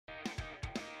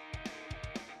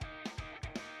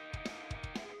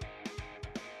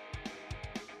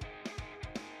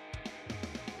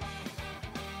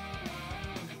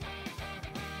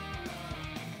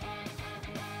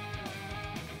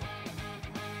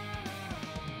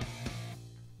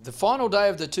The final day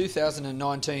of the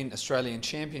 2019 Australian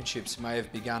Championships may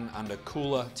have begun under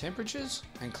cooler temperatures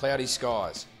and cloudy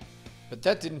skies, but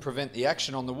that didn't prevent the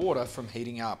action on the water from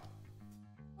heating up.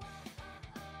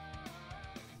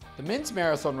 The men's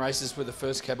marathon races were the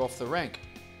first cab off the rank,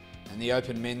 and the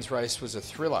open men's race was a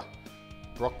thriller.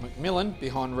 Brock McMillan,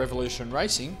 behind Revolution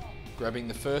Racing, grabbing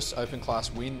the first open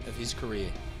class win of his career.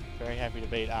 Very happy to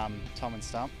beat Tom and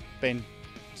Stump. Been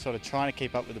sort of trying to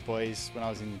keep up with the boys when I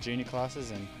was in the junior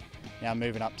classes, and now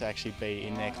moving up to actually be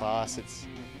in their class, it's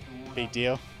a big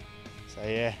deal. So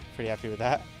yeah, pretty happy with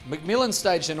that. McMillan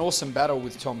staged an awesome battle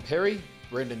with Tom Perry,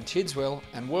 Brendan Tidswell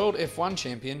and World F1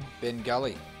 champion Ben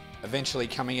Gully, eventually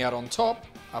coming out on top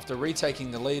after retaking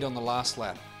the lead on the last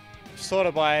lap. Sort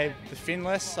of by the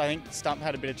finless, I think Stump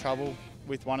had a bit of trouble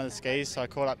with one of the skis, so I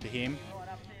caught up to him.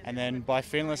 And then by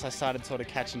finless I started sort of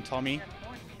catching Tommy,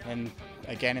 and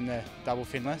again in the double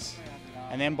finless.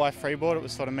 And then by freeboard it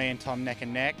was sort of me and Tom neck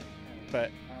and neck, but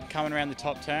coming around the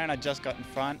top turn I just got in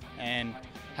front and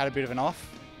had a bit of an off.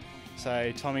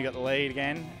 So Tommy got the lead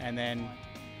again, and then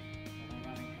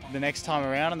the next time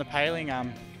around on the paling,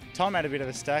 Tom had a bit of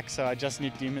a stack, so I just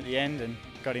nipped him at the end and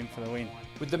got him for the win.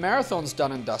 With the marathons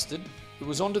done and dusted, it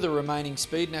was on to the remaining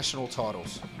speed national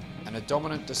titles, and a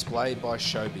dominant display by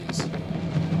Showbiz.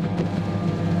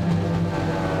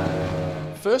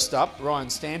 First up, Ryan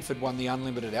Stanford won the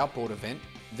unlimited outboard event,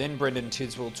 then Brendan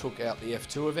Tidswell took out the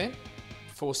F2 event,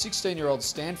 before 16-year-old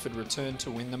Stanford returned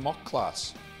to win the mock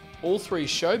class. All three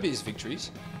Showbiz victories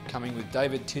coming with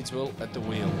David Tidswell at the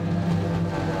wheel.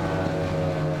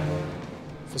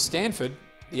 For Stanford,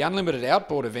 the unlimited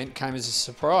outboard event came as a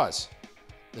surprise.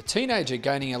 The teenager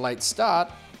gaining a late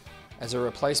start as a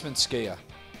replacement skier.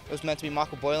 It was meant to be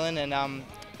Michael Boylan, and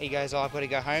he goes, "Oh, I've got to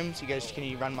go home." So he goes, "Can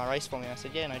you run my race for me?" I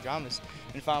said, "Yeah, no dramas."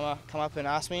 And Farmer come up and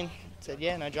asked me, and said,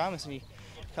 "Yeah, no dramas." And he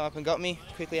come up and got me,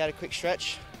 quickly had a quick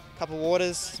stretch, a couple of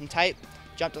waters, some tape,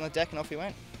 jumped on the deck and off he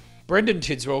went. Brendan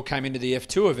Tidswell came into the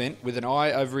F2 event with an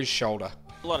eye over his shoulder.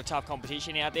 A lot of tough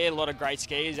competition out there, a lot of great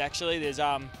skiers actually. There's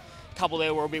a couple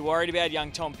there we'll be worried about.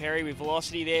 Young Tom Perry with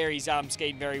Velocity there, he's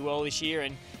skied very well this year,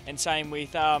 and same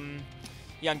with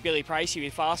young Billy Pracey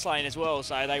with Fastlane as well.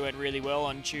 So they went really well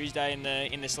on Tuesday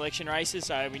in the selection races,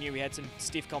 so we knew we had some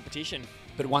stiff competition.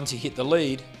 But once he hit the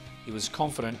lead, he was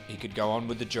confident he could go on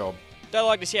with the job. Don't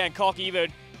like to sound cocky, but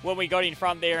when we got in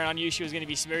front there and I knew she was going to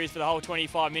be smooth for the whole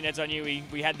 25 minutes, I knew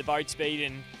we had the boat speed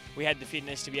and we had the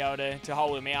fitness to be able to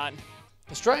hold them out.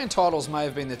 Australian titles may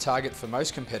have been the target for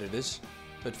most competitors,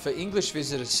 but for English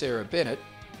visitor Sarah Bennett,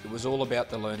 it was all about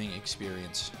the learning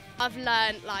experience. I've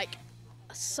learned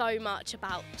so much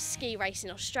about ski racing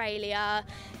in Australia,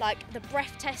 like the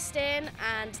breath testing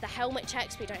and the helmet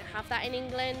checks. We don't have that in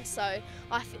England, so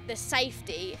I think the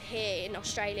safety here in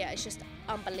Australia is just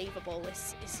unbelievable.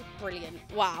 It's brilliant.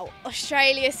 Wow,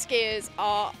 Australia skiers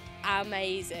are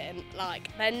amazing.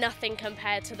 They're nothing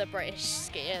compared to the British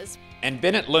skiers. And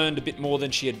Bennett learned a bit more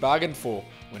than she had bargained for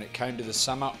when it came to the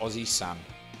summer Aussie sun.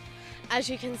 As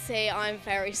you can see, I'm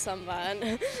very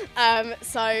sunburned.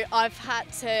 So I've had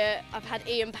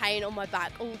Ian Payne on my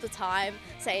back all the time,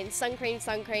 saying sun cream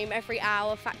every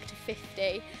hour, factor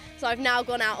 50. So I've now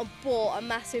gone out and bought a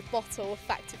massive bottle of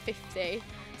factor 50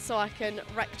 so I can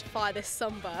rectify this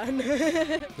sunburn.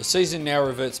 The season now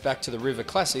reverts back to the River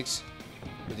Classics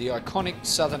with the iconic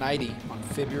Southern 80 on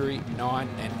February 9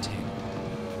 and 10.